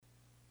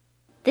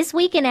This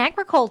Week in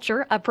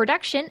Agriculture, a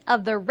production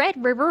of the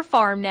Red River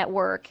Farm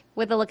Network.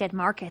 With a look at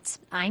markets,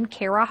 I'm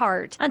Kara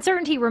Hart.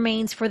 Uncertainty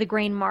remains for the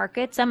grain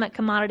market. Summit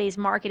Commodities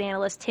market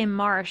analyst Tim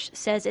Marsh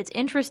says it's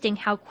interesting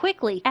how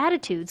quickly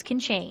attitudes can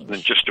change. In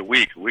just a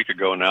week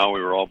ago now, we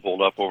were all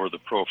pulled up over the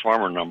pro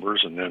farmer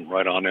numbers, and then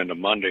right on into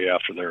Monday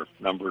after their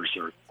numbers,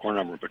 their corn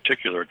number in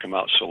particular, had come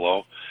out so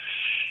low.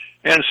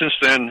 And since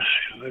then,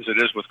 as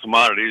it is with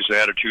commodities,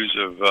 the attitudes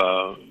of,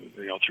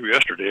 through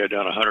yesterday, had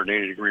done a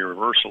 180-degree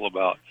reversal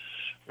about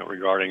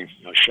regarding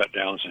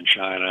shutdowns in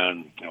China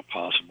and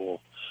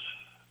possible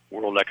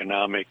world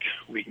economic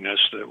weakness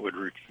that would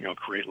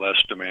create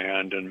less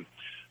demand, and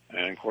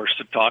of course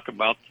to talk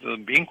about the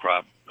bean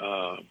crop.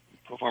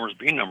 Pro farmers'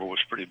 bean number was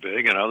pretty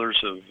big, and others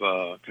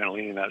have kind of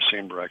leaning in that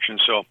same direction.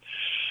 So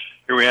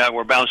here we are,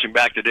 we're bouncing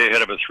back today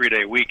ahead of a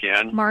 3-day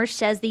weekend. Marsh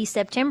says the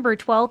September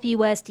 12th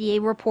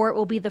USDA report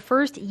will be the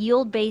first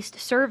yield-based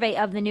survey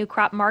of the new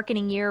crop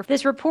marketing year.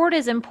 This report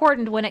is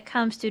important when it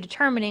comes to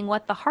determining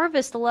what the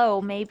harvest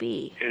low may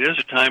be. It is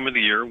a time of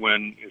the year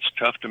when it's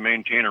tough to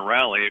maintain a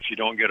rally if you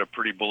don't get a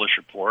pretty bullish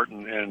report,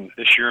 and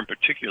this year in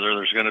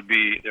particular,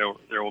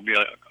 there will be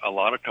a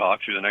lot of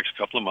talk through the next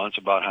couple of months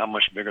about how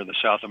much bigger the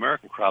South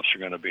American crops are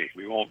going to be.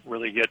 We won't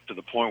really get to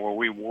the point where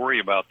we worry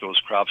about those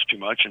crops too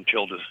much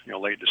until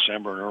late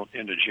December and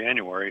into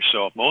January.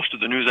 So most of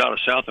the news out of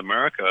South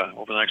America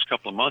over the next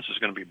couple of months is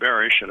going to be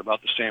bearish at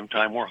about the same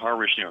time we're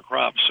harvesting our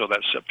crops. So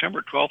that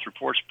September 12th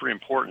report is pretty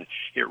important.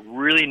 It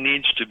really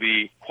needs to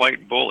be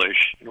quite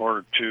bullish in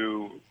order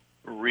to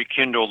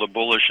rekindle the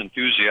bullish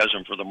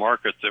enthusiasm for the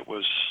market that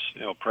was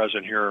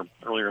present here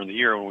earlier in the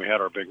year when we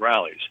had our big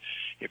rallies.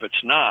 If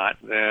it's not,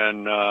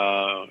 then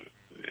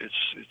it's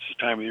the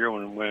time of year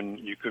when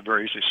you could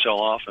very easily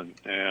sell off and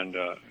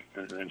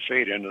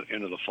fade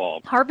into the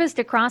fall. Harvest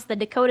across the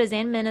Dakotas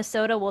and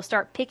Minnesota will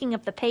start picking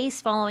up the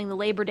pace following the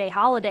Labor Day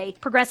holiday.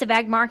 Progressive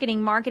Ag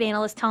Marketing market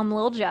analyst Tom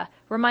Lilja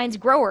reminds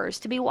growers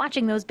to be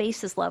watching those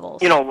basis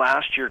levels.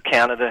 Last year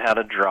Canada had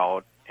a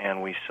drought,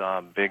 and we saw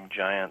a big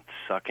giant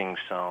sucking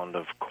sound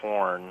of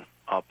corn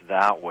up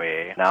that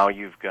way. Now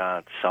you've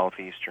got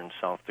southeastern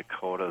South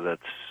Dakota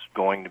that's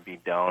going to be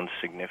down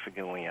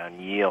significantly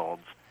on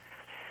yields.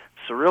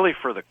 So really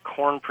for the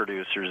corn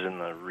producers in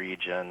the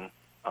region,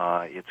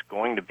 it's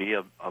going to be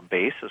a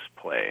basis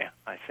play.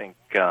 I think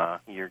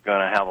you're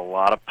going to have a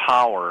lot of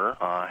power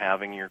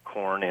having your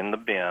corn in the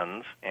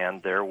bins,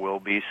 and there will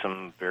be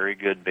some very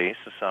good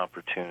basis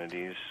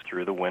opportunities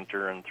through the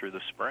winter and through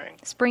the spring.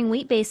 Spring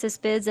wheat basis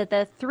bids at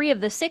the 3 of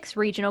the 6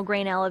 regional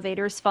grain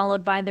elevators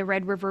followed by the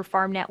Red River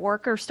Farm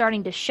Network are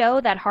starting to show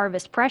that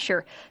harvest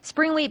pressure.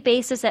 Spring wheat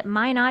basis at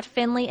Minot,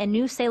 Findlay, and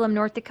New Salem,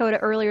 North Dakota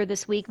earlier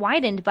this week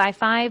widened by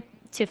 5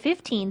 to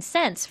 15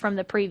 cents from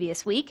the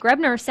previous week.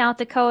 Grebner, South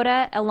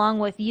Dakota, along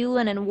with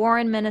Ulen and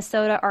Warren,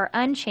 Minnesota, are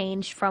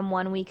unchanged from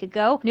 1 week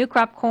ago. New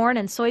crop corn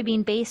and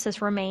soybean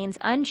basis remains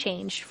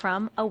unchanged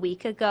from a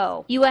week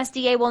ago.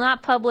 USDA will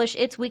not publish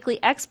its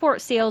weekly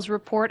export sales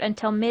report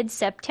until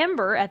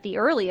mid-September at the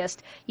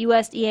earliest.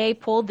 USDA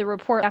pulled the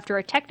report after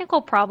a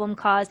technical problem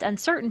caused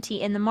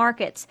uncertainty in the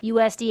markets.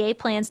 USDA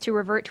plans to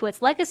revert to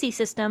its legacy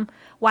system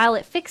while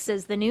it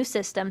fixes the new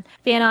system.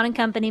 Van On &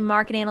 Company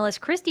market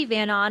analyst Christy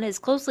Van On is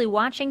closely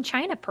watching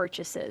China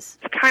purchases.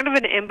 It's kind of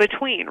an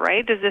in-between,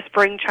 right? Does this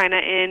bring China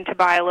in to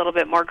buy a little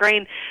bit more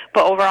grain?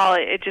 But overall,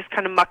 it just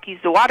kind of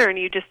muckies the water, and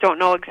you just don't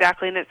know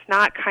exactly, and it's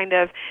nice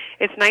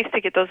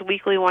to get those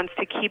weekly ones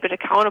to keep it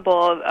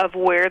accountable of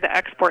where the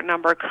export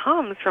number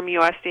comes from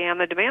USDA on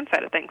the demand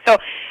side of things. So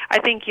I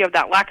think you have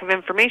that lack of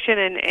information,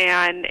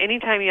 and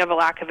anytime you have a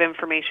lack of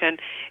information,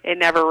 it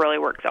never really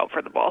works out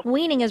for the bull.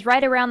 Weaning is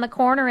right around the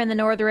corner in the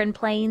northern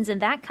plains,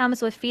 and that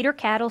comes with feeder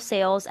cattle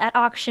sales at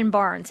auction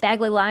barns.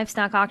 Bagley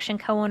Livestock Auction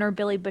co-owner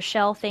Billy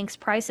Bushell thinks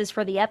prices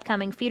for the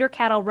upcoming feeder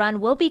cattle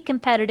run will be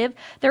competitive.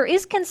 There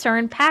is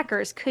concern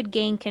packers could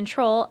gain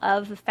control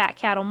of the fat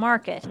cattle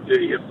market.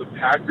 If the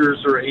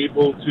packers are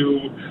able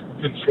to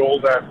control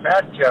that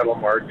fat cattle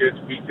market,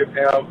 we could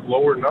have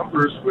lower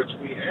numbers, which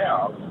we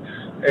have,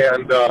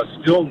 and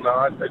still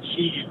not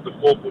achieve the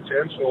full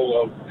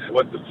potential of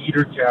what the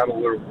feeder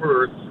cattle are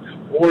worth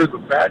or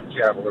the fat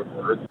cattle are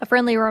worth. A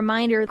friendly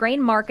reminder,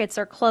 grain markets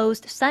are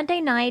closed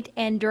Sunday night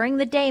and during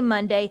the day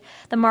Monday.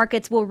 The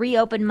markets will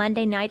reopen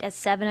Monday night at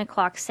 7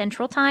 o'clock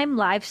Central Time.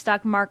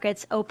 Livestock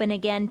markets open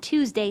again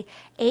Tuesday,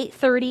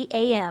 8:30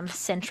 a.m.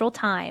 Central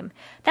Time.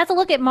 That's a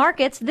look at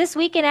markets this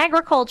week in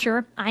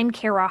agriculture. I'm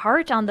Kara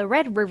Hart on the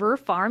Red River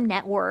Farm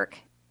Network.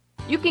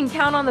 You can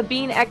count on the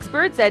bean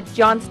experts at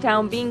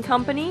Johnstown Bean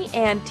Company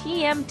and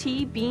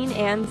TMT Bean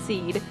and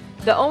Seed.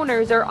 The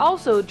owners are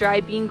also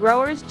dry bean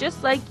growers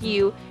just like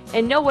you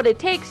and know what it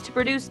takes to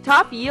produce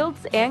top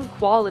yields and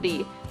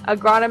quality.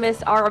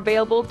 Agronomists are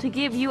available to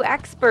give you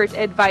expert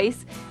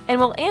advice and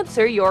will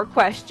answer your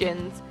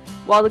questions.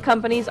 While the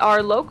companies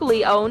are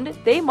locally owned,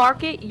 they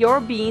market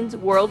your beans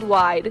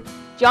worldwide.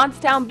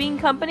 Johnstown Bean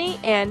Company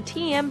and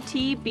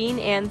TMT Bean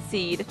and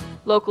Seed.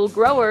 Local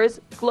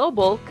growers,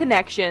 global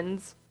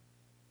connections.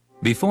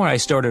 Before I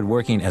started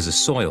working as a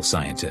soil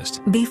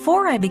scientist.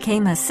 Before I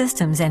became a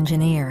systems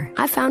engineer.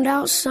 I found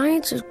out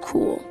science is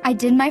cool. I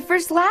did my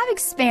first lab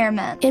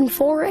experiment. In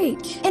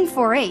 4-H. In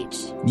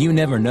 4-H. You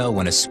never know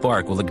when a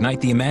spark will ignite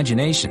the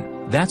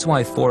imagination. That's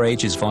why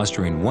 4-H is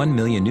fostering 1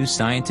 million new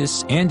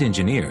scientists and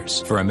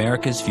engineers for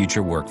America's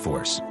future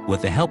workforce,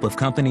 with the help of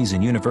companies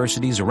and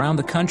universities around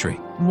the country.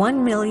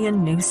 1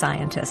 million new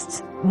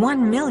scientists.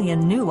 1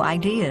 million new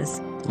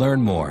ideas.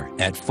 Learn more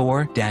at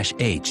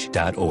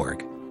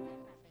 4-H.org.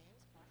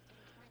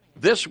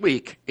 This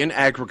week in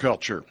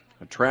agriculture,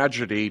 a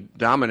tragedy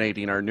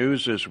dominating our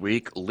news this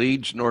week.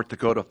 Leeds, North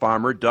Dakota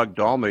farmer Doug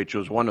Dolmage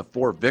was one of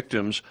 4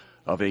 victims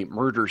of a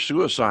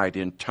murder-suicide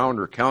in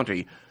Towner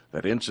County.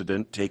 That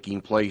incident taking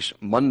place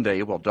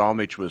Monday while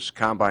Dolmage was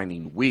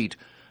combining wheat.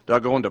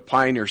 Doug owned a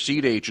Pioneer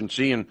Seed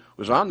Agency and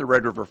was on the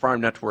Red River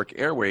Farm Network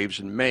airwaves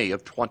in May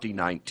of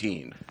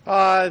 2019.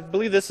 I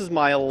believe this is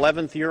my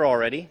 11th year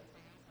already.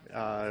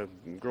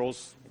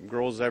 Grows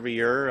every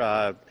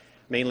year.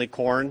 Mainly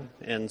corn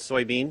and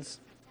soybeans.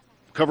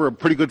 Cover a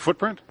pretty good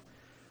footprint?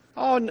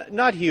 Oh,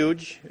 not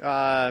huge.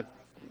 Well,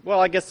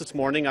 I guess this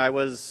morning I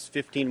was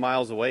 15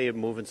 miles away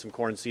moving some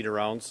corn seed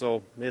around,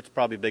 so it's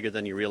probably bigger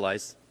than you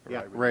realize.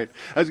 Yeah, right.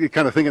 I was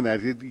kind of thinking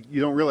that. You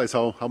don't realize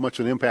how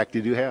much an impact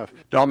you do have.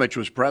 Dolmage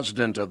was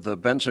president of the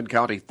Benson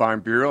County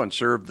Farm Bureau and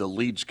served the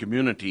Leeds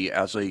community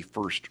as a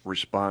first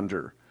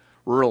responder.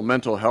 Rural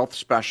mental health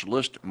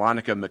specialist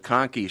Monica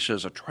McConkey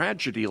says a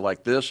tragedy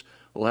like this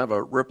will have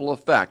a ripple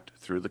effect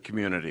through the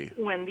community.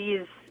 When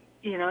these,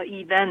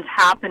 events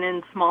happen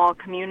in small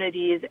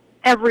communities,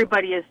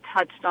 everybody is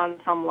touched on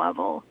some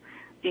level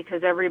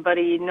because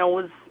everybody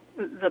knows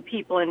the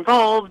people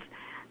involved.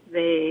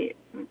 They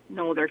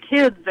know their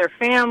kids, their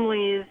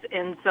families,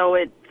 and so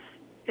it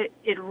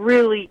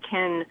really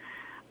can,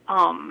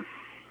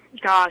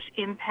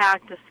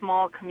 impact a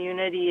small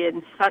community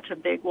in such a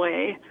big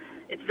way.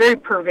 It's very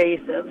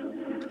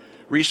pervasive.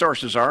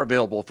 Resources are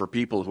available for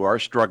people who are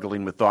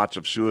struggling with thoughts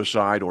of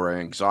suicide or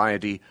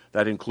anxiety.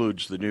 That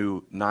includes the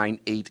new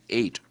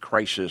 988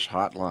 crisis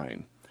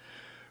hotline.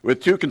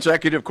 With 2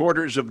 consecutive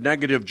quarters of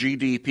negative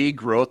GDP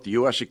growth, the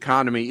U.S.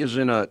 economy is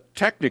in a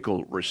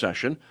technical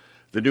recession.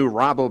 The new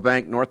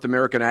Rabobank North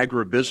American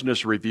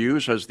Agribusiness Review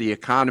says the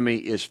economy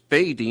is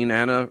fading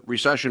and a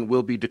recession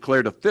will be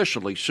declared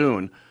officially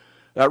soon.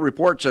 That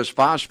report says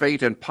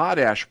phosphate and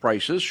potash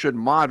prices should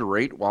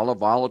moderate while a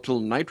volatile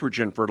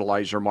nitrogen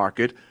fertilizer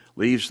market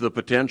leaves the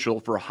potential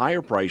for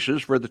higher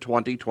prices for the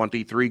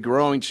 2023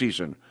 growing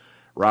season.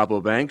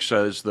 Rabobank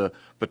says the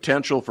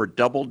potential for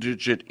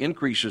double-digit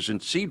increases in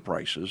seed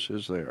prices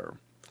is there.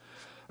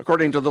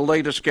 According to the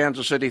latest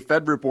Kansas City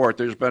Fed report,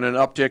 there's been an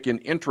uptick in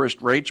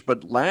interest rates,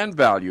 but land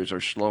values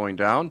are slowing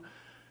down.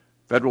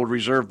 Federal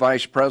Reserve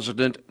Vice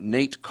President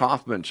Nate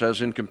Kaufman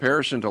says in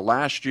comparison to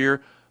last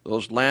year,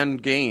 those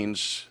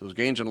gains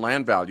in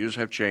land values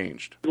have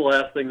changed. The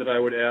last thing that I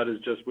would add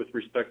is just with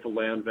respect to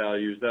land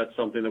values, that's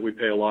something that we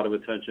pay a lot of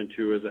attention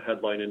to as a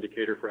headline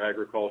indicator for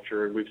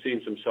agriculture, and we've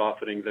seen some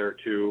softening there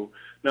too,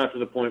 not to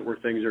the point where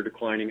things are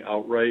declining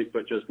outright,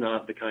 but just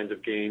not the kinds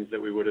of gains that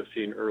we would have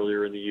seen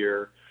earlier in the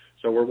year.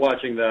 So we're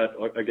watching that,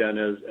 again,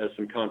 as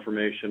some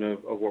confirmation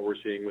of what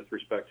we're seeing with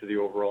respect to the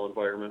overall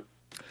environment.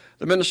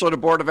 The Minnesota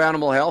Board of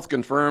Animal Health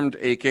confirmed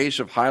a case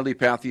of highly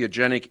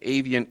pathogenic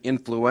avian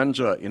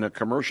influenza in a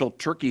commercial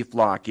turkey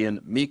flock in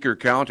Meeker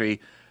County.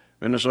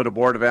 Minnesota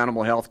Board of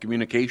Animal Health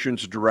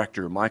Communications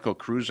Director Michael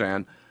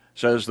Cruzan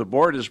says the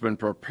board has been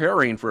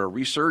preparing for a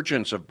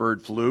resurgence of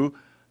bird flu,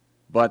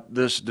 but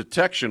this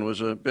detection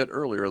was a bit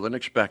earlier than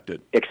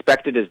expected.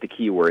 Expected is the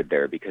key word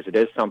there because it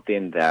is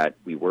something that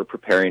we were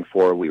preparing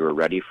for. We were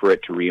ready for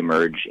it to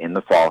reemerge in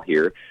the fall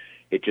here.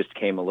 It just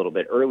came a little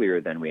bit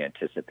earlier than we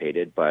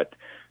anticipated, but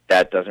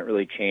that doesn't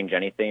really change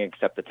anything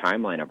except the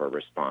timeline of our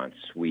response.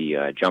 We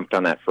jumped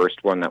on that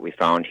first one that we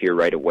found here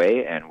right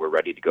away, and we're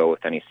ready to go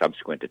with any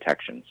subsequent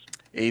detections.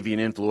 Avian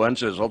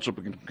influenza has also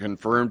been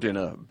confirmed in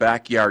a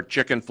backyard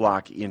chicken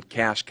flock in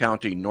Cass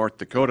County, North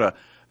Dakota.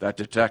 That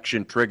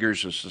detection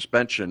triggers a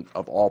suspension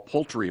of all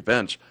poultry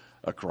events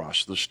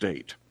across the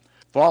state.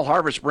 Fall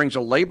harvest brings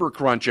a labor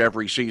crunch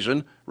every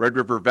season. Red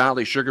River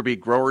Valley Sugar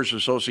Beet Growers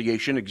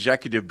Association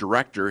Executive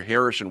Director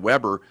Harrison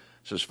Weber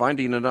says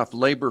finding enough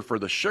labor for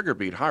the sugar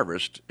beet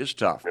harvest is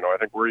tough. I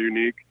think we're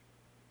unique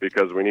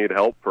because we need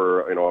help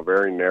for, a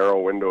very narrow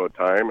window of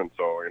time. And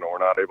so, we're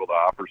not able to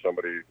offer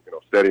somebody,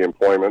 steady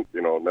employment,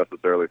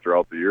 necessarily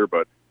throughout the year.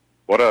 But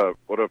what a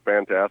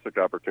fantastic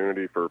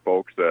opportunity for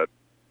folks that,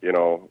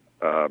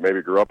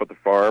 maybe grew up at the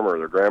farm or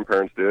their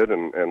grandparents did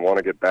and want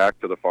to get back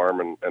to the farm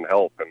and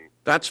help. And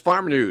that's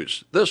Farm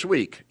News This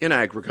Week in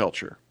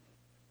Agriculture.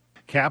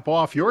 Cap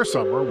off your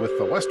summer with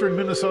the Western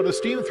Minnesota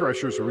Steam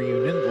Threshers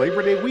Reunion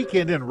Labor Day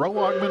weekend in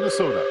Roanoke,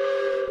 Minnesota.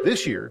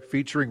 This year,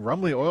 featuring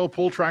Rumley oil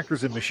pull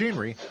tractors and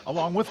machinery,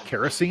 along with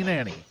Kerosene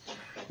Annie.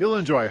 You'll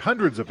enjoy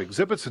hundreds of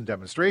exhibits and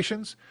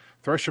demonstrations,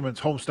 Thresherman's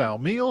homestyle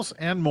meals,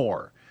 and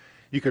more.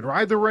 You can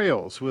ride the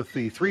rails with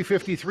the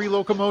 353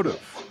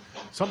 locomotive.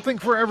 Something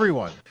for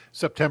everyone.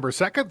 September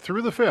 2nd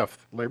through the 5th,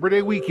 Labor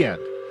Day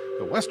weekend.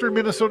 The Western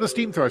Minnesota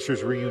Steam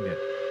Threshers Reunion.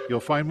 You'll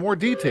find more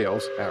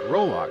details at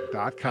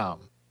rolog.com.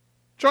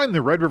 Join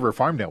the Red River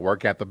Farm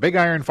Network at the Big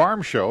Iron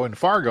Farm Show in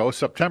Fargo,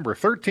 September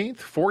 13th,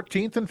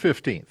 14th, and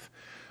 15th.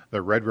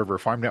 The Red River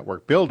Farm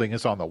Network building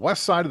is on the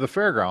west side of the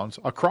fairgrounds,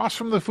 across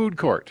from the food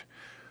court.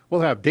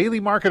 We'll have daily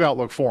market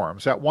outlook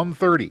forums at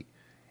 1:30.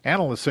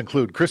 Analysts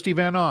include Christy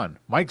Van On,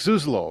 Mike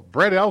Zuzolo,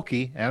 Brett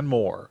Elke, and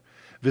more.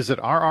 Visit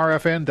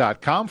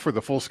rrfn.com for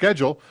the full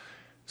schedule.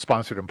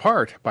 Sponsored in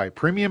part by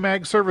Premium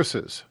Ag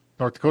Services,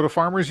 North Dakota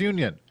Farmers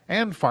Union,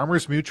 and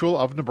Farmers Mutual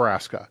of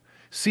Nebraska.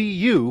 See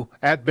you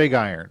at Big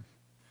Iron.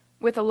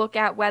 With a look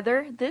at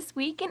weather this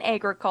week in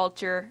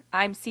agriculture,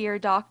 I'm Sierra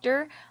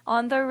Doctor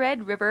on the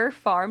Red River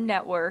Farm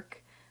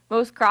Network.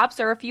 Most crops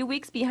are a few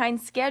weeks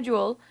behind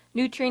schedule.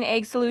 Nutrien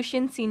Ag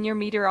Solutions senior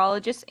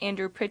meteorologist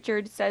Andrew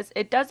Pritchard says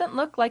it doesn't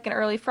look like an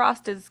early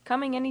frost is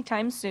coming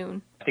anytime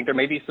soon. I think there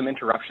may be some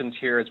interruptions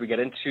here as we get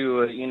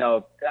into,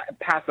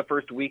 past the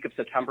first week of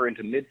September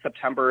into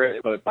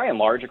mid-September. But by and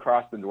large,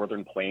 across the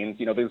northern plains,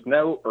 there's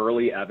no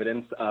early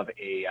evidence of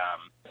a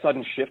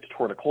sudden shift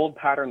toward a cold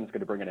pattern that's going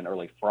to bring in an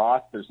early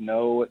frost. There's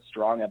no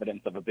strong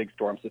evidence of a big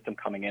storm system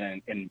coming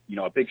in and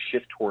a big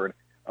shift toward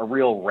a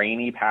real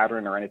rainy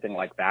pattern or anything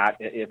like that.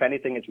 If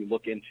anything, as we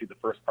look into the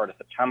first part of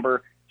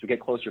September, as we get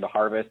closer to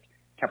harvest,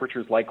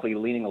 temperatures likely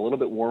leaning a little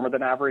bit warmer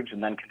than average,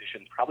 and then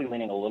conditions probably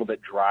leaning a little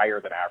bit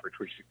drier than average,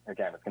 which,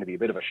 again, is going to be a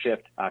bit of a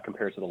shift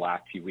compared to the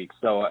last few weeks.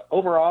 So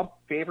overall,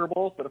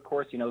 favorable, but of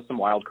course, some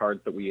wild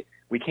cards that we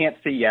can't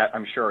see yet,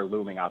 I'm sure, are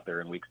looming out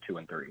there in weeks 2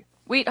 and 3.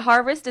 Wheat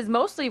harvest is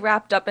mostly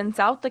wrapped up in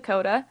South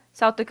Dakota.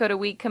 South Dakota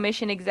Wheat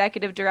Commission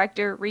Executive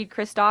Director Reed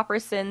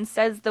Christopherson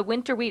says the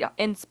winter wheat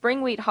and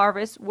spring wheat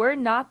harvests were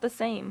not the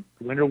same.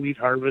 Winter wheat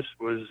harvest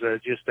was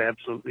just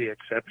absolutely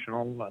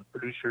exceptional.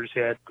 Producers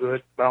had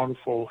good,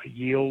 bountiful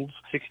yields,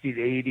 60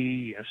 to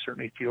 80,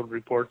 certainly field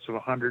reports of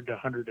 100 to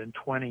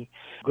 120.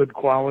 Good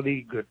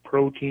quality, good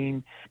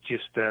protein,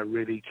 just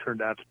really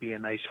turned out to be a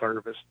nice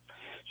harvest.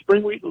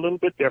 Spring wheat a little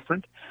bit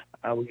different.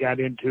 We got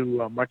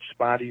into much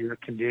spottier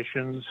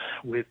conditions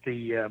with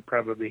the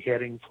probably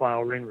heading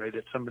flowering right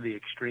at some of the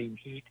extreme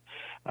heat.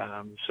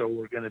 So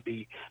we're going to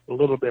be a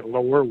little bit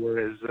lower,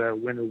 whereas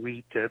winter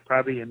wheat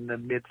probably in the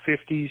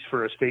mid-50s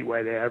for a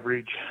statewide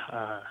average.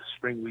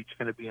 Spring wheat's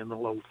going to be in the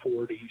low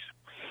 40s.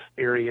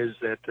 Areas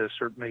that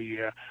certainly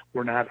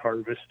were not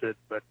harvested.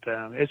 But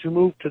as we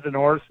move to the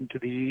north and to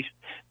the east,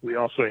 we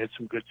also had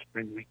some good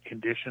spring wheat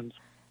conditions.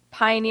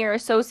 Pioneer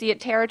Associate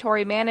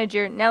Territory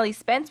Manager Nellie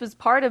Spence was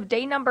part of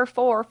day number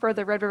 4 for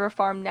the Red River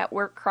Farm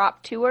Network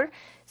Crop Tour.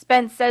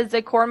 Spence says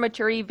the corn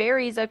maturity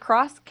varies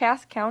across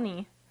Cass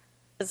County.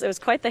 It was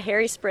quite the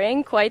hairy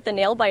spring, quite the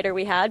nail biter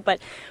we had, but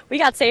we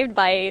got saved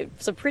by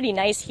some pretty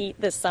nice heat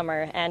this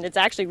summer, and it's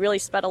actually really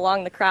sped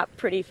along the crop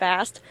pretty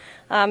fast.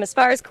 As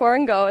far as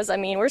corn goes,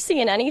 we're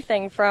seeing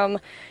anything from,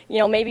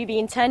 maybe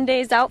being 10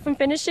 days out from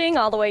finishing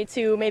all the way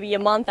to maybe a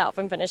month out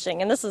from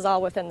finishing, and this is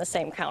all within the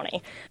same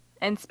county.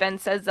 And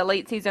Spence says the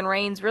late season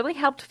rains really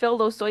helped fill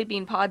those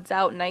soybean pods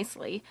out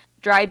nicely.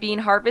 Dry bean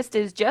harvest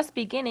is just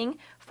beginning.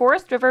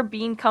 Forest River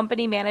Bean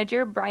Company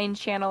manager Brian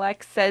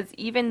Chanelek says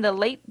even the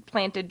late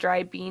planted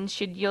dry beans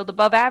should yield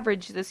above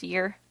average this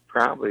year.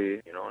 Probably,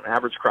 an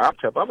average crop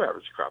to above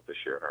average crop this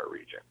year in our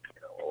region.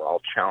 We're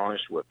all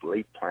challenged with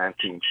late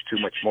plantings, too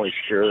much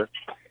moisture,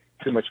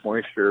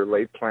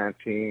 late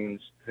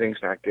plantings, things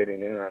not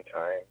getting in on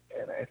time.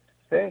 And I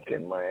think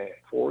in my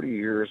 40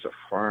 years of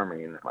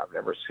farming, I've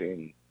never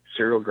seen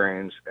cereal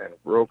grains and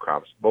row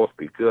crops both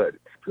be good.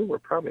 We're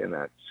probably in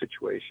that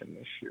situation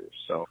this year.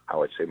 So I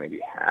would say maybe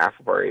half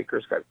of our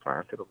acres got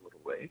planted a little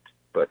late,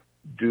 but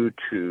due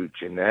to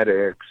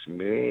genetics,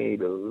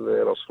 maybe a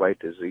little slight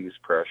disease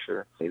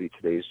pressure, maybe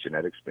today's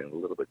genetics been a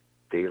little bit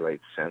daylight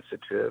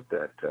sensitive,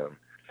 that I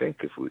think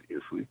if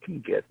we can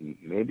get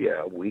maybe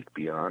a week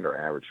beyond our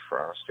average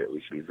frost date,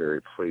 we should be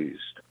very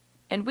pleased.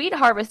 And wheat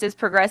harvest is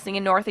progressing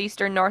in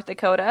northeastern North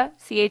Dakota.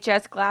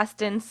 CHS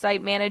Glaston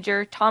site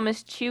manager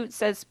Thomas Chute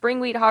says spring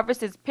wheat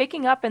harvest is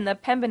picking up in the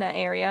Pembina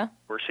area.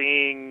 We're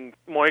seeing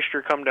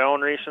moisture come down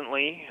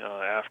recently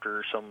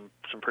after some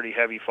pretty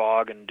heavy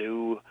fog and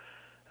dew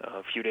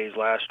a few days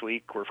last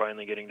week. We're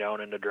finally getting down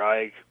into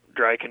dry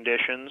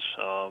conditions.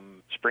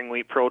 Spring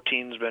wheat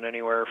protein's been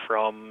anywhere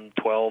from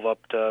 12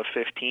 up to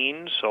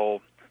 15,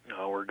 so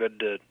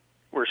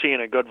we're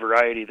seeing a good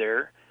variety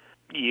there.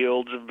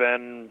 Yields have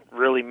been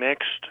really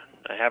mixed.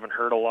 I haven't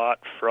heard a lot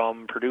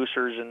from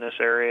producers in this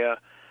area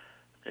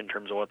in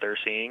terms of what they're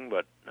seeing,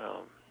 but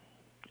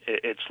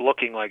it's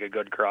looking like a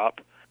good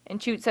crop.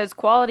 And Chute says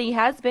quality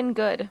has been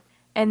good.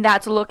 And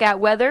that's a look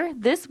at weather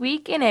this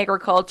week in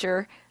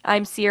agriculture.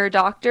 I'm Sierra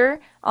Doctor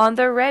on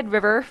the Red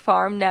River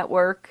Farm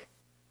Network.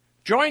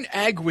 Join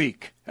Ag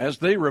Week as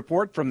they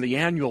report from the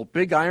annual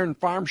Big Iron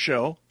Farm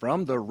Show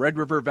from the Red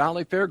River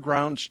Valley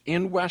Fairgrounds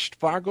in West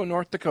Fargo,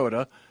 North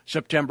Dakota,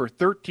 September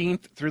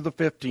 13th through the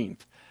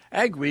 15th.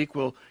 Ag Week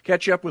will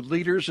catch up with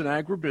leaders in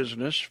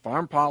agribusiness,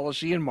 farm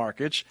policy, and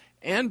markets,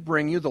 and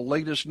bring you the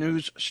latest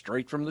news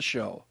straight from the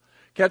show.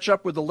 Catch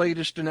up with the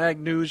latest in ag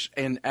news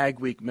in Ag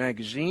Week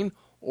magazine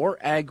or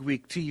Ag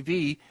Week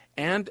TV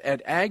and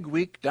at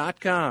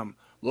agweek.com.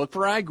 Look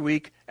for Ag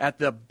Week at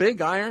the Big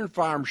Iron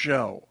Farm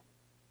Show.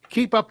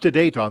 Keep up to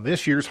date on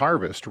this year's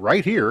harvest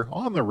right here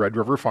on the Red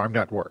River Farm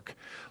Network.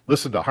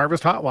 Listen to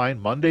Harvest Hotline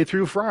Monday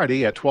through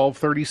Friday at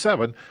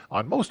 12:37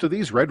 on most of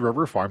these Red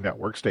River Farm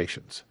Network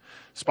stations.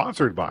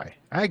 Sponsored by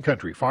Ag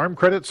Country Farm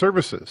Credit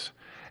Services,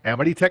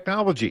 Amity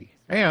Technology,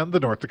 and the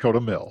North Dakota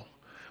Mill.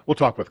 We'll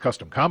talk with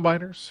custom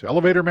combiners,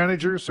 elevator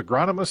managers,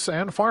 agronomists,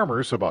 and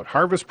farmers about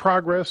harvest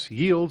progress,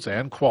 yields,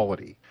 and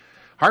quality.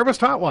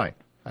 Harvest Hotline,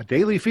 a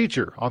daily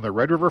feature on the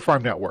Red River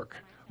Farm Network.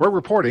 We're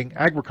reporting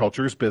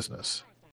agriculture's business.